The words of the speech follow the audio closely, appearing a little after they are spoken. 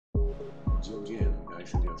So yeah,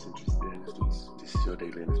 guys and girls interested in NFTs, this is your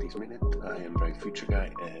daily NFTs Minute. I am Bright Future Guy,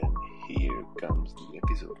 and here comes the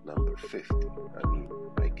episode number 50. I mean,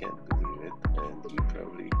 I can't believe it, and you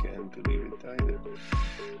probably can't believe it either.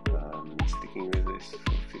 Sticking with this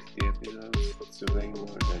for 50 episodes, it's way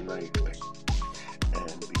more than I expected.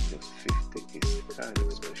 And because 50 is kind of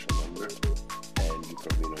a special number, and you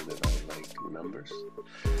probably know that I like numbers,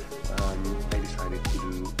 I decided to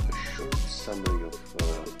do a short summary of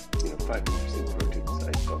 5 interesting projects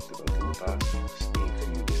I talked about in the past, seeing if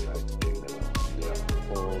you decide to check them out. They are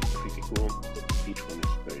all pretty cool. Each one is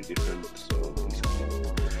very different, so these are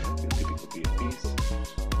not your typical PFPs,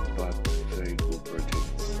 but very cool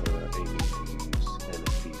projects aiming to use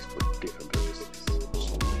NFTs for different purposes.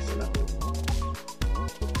 So listen up.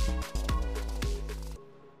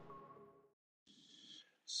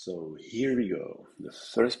 So here we go. The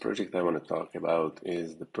first project I want to talk about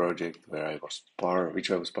is the project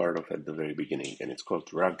which I was part of at the very beginning, and it's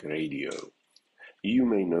called Rug Radio. You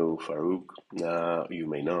may know Farouk, you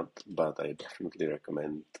may not, but I definitely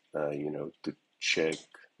recommend to check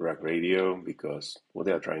Rug Radio, because what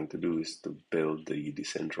they are trying to do is to build the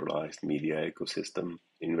decentralized media ecosystem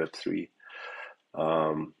in Web3.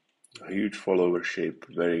 A huge followership,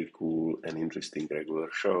 very cool and interesting regular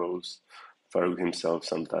shows. Farouk himself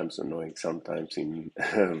sometimes annoying, sometimes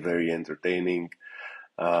very entertaining.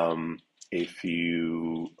 If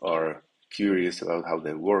you are curious about how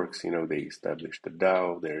that works, they established a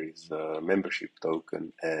DAO, there is a membership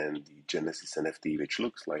token, and the Genesis NFT, which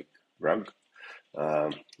looks like Rug.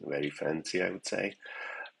 Very fancy, I would say.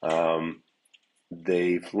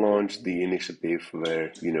 They've launched the initiative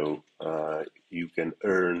where, you can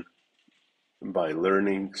earn by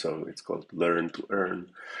learning, so it's called Learn to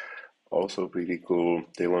Earn. Also pretty cool.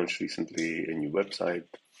 They launched recently a new website,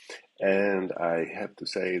 and I have to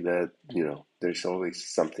say that, there's always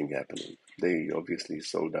something happening. They obviously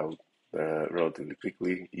sold out relatively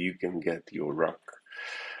quickly. You can get your Rug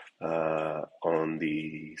on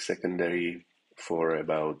the secondary for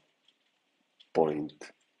about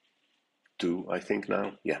 0.2, I think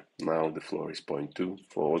now. Yeah, now the floor is 0.2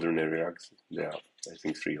 for ordinary rugs. There are, I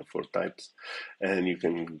think, 3 or 4 types, and you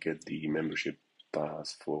can get the membership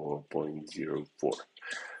pass for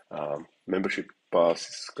 0.04. Membership pass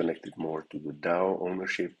is connected more to the DAO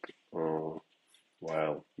ownership,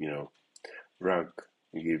 while Rug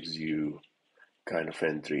gives you kind of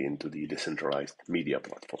entry into the decentralized media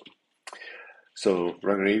platform. So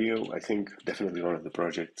Rug Radio, I think, definitely one of the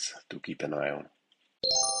projects to keep an eye on.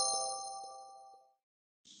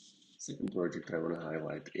 Second project I want to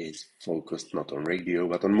highlight is focused not on radio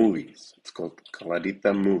but on movies. It's called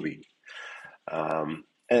Kaladita Movie.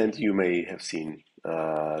 And you may have seen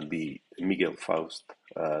the Miguel Faust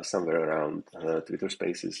somewhere around Twitter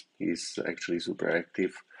Spaces. He's actually super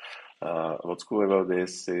active. What's cool about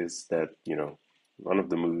this is that, one of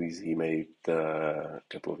the movies he made a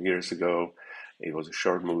couple of years ago, it was a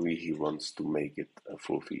short movie. He wants to make it a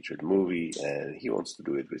full-featured movie, and he wants to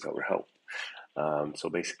do it with our help. So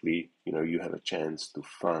basically, you have a chance to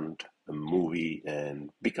fund a movie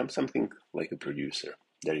and become something like a producer.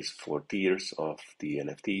 There is 4 tiers of the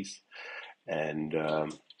NFTs, and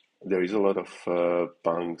there is a lot of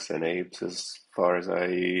punks and apes, as far as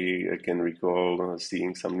I can recall,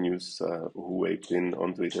 seeing some news who aped in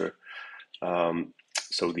on Twitter.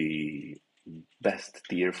 So the best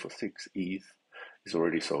tier for 6 ETH is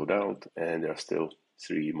already sold out, and there are still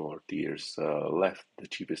 3 more tiers left. The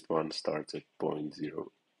cheapest one starts at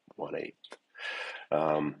 0.018.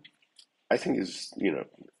 I think is,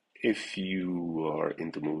 if you are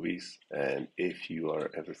into movies, and if you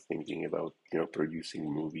are ever thinking about, producing a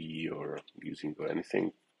movie or using or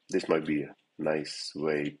anything, this might be a nice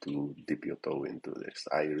way to dip your toe into this.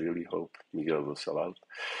 I really hope Miguel will sell out,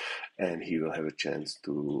 and he will have a chance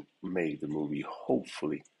to make the movie,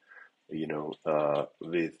 hopefully,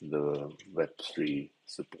 with the Web3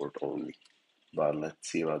 support only. But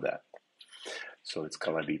let's see about that. So it's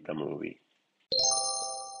Kaladita Movie.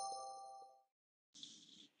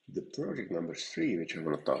 The project number 3, which I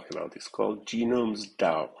want to talk about, is called Genomes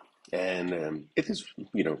DAO. And it is,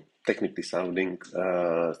 technically sounding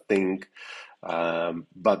thing,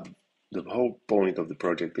 but the whole point of the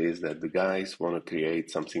project is that the guys want to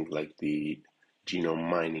create something like the genome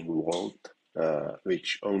mining vault,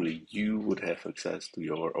 which only you would have access to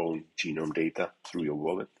your own genome data through your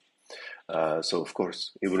wallet. So of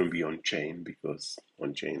course it wouldn't be on chain, because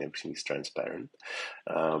on chain everything is transparent,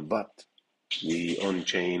 but The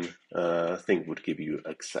on-chain thing would give you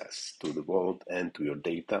access to the vault and to your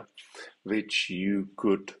data, which you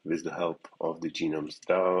could, with the help of the Genomes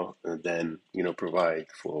DAO, then provide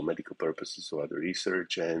for medical purposes or other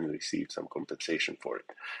research and receive some compensation for it.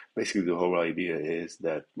 Basically, the whole idea is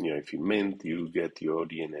that if you mint, you get your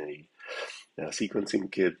DNA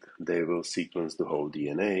sequencing kit. They will sequence the whole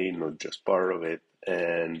DNA, not just part of it,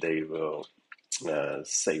 and they will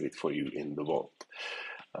save it for you in the vault.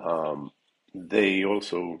 They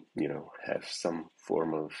also, have some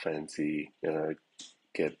form of fancy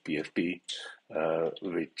get PFP,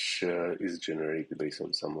 which is generated based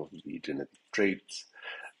on some of the genetic traits.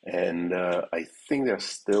 And I think they're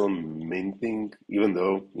still minting, even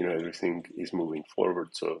though everything is moving forward.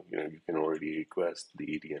 So you can already request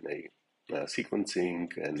the DNA sequencing,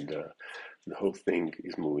 and the whole thing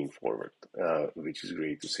is moving forward, which is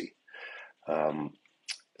great to see.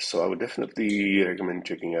 So I would definitely recommend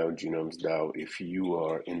checking out Genomes DAO if you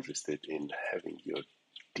are interested in having your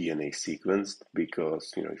DNA sequenced,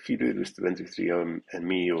 because if you do it with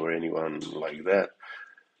 23andMe or anyone like that,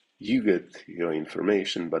 you get your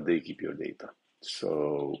information, but they keep your data.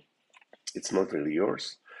 So it's not really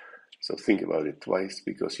yours. So think about it twice,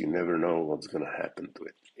 because you never know what's going to happen to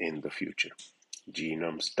it in the future.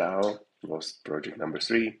 Genomes DAO was project number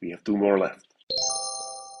 3. We have 2 more left.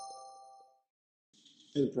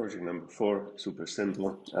 And project number 4, super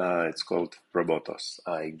simple. It's called Robotos.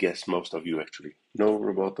 I guess most of you actually know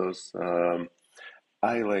Robotos.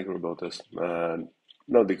 I like Robotos,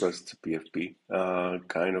 not because it's a PFP,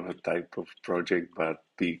 kind of a type of project, but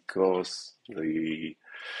because the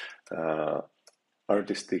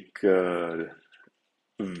artistic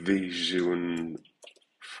vision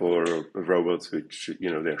for robots, which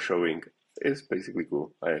they're showing, is basically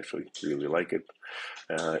cool. I actually really like it.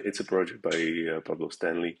 It's a project by Pablo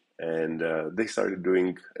Stanley, and they started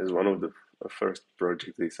doing, as one of the first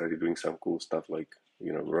projects, they started doing some cool stuff like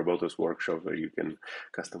Robotos workshop, where you can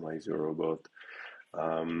customize your robot,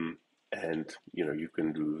 and you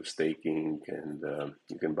can do staking, and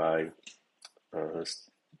you can buy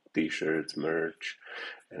t-shirts, merch,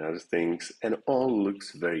 and other things, and all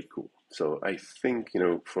looks very cool. So I think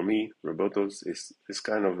for me, Robotos is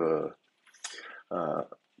kind of a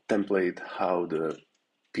template how the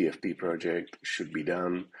PFP project should be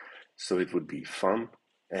done, so it would be fun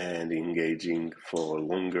and engaging for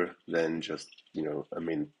longer than just a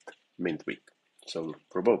mint week. So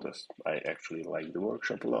Robotos, I actually like the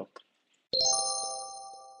workshop a lot.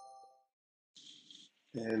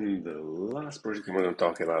 And the last project I'm going to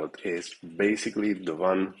talk about is basically the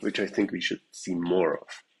one which I think we should see more of.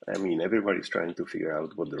 I mean, everybody's trying to figure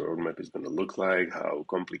out what the roadmap is going to look like, how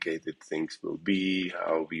complicated things will be,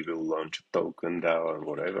 how we will launch a token DAO and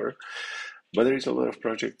whatever. But there is a lot of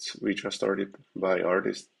projects which are started by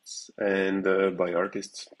artists, and by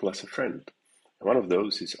artists plus a friend. And one of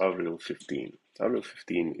those is Avril 15. Avril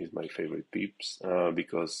 15 is my favorite peeps,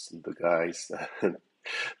 because the guys,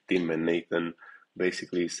 Tim and Nathan,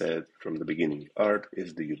 basically said from the beginning, art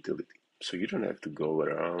is the utility. So you don't have to go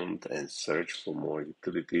around and search for more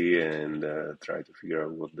utility and try to figure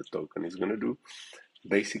out what the token is going to do.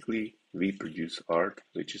 Basically, we produce art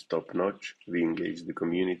which is top notch. We engage the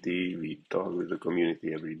community, we talk with the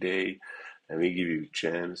community every day, and we give you a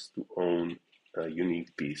chance to own a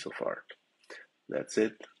unique piece of art. That's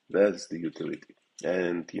it. That's the utility.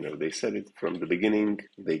 And they said it from the beginning,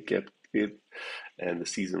 they kept it, and the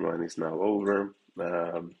season 1 is now over.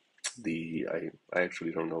 I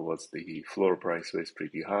actually don't know what's the floor price, so it's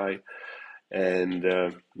pretty high. And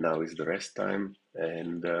now is the rest time,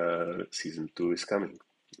 and season 2 is coming,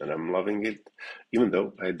 and I'm loving it, even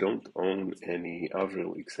though I don't own any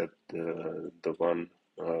Avril except the one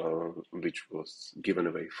which was given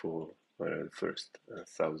away for first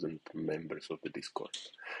 1,000 members of the Discord.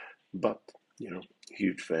 But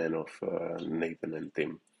huge fan of Nathan and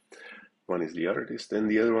Tim. One is the artist, and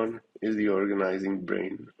the other one is the organizing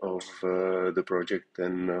brain of the project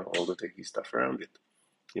and all the techie stuff around it.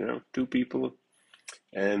 2 people,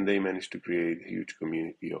 and they managed to create a huge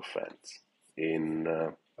community of fans in,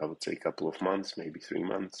 I would say, a couple of months, maybe 3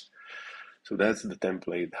 months. So that's the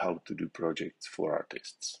template how to do projects for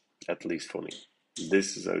artists, at least for me.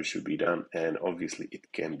 This is how it should be done, and obviously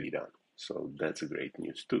it can be done. So that's a great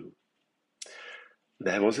news too.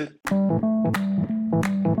 That was it.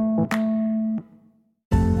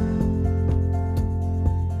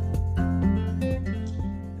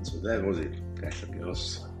 So that was it, guys and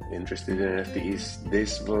girls. interested in NFTs,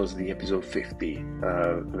 this was the episode 50,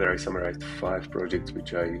 where I summarized 5 projects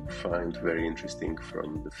which I find very interesting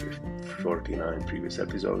from the 49 previous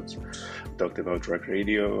episodes. I talked about Track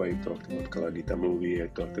Radio, I talked about Kaladita Movie, I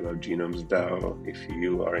talked about Genomes DAO, if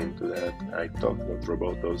you are into that. I talked about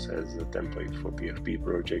Robotos as a template for PFP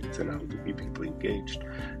projects and how to keep people engaged.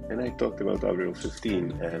 And I talked about Avril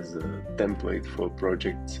 15 as a template for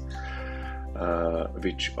projects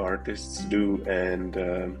which artists do, and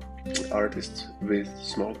artists with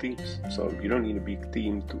small teams. So you don't need a big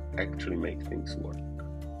team to actually make things work.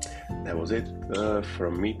 That was it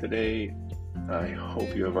from me today. I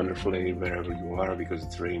hope you have a wonderful day wherever you are, because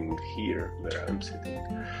it's raining here where I'm sitting.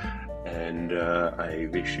 And I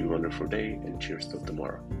wish you a wonderful day, and cheers till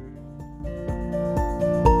tomorrow.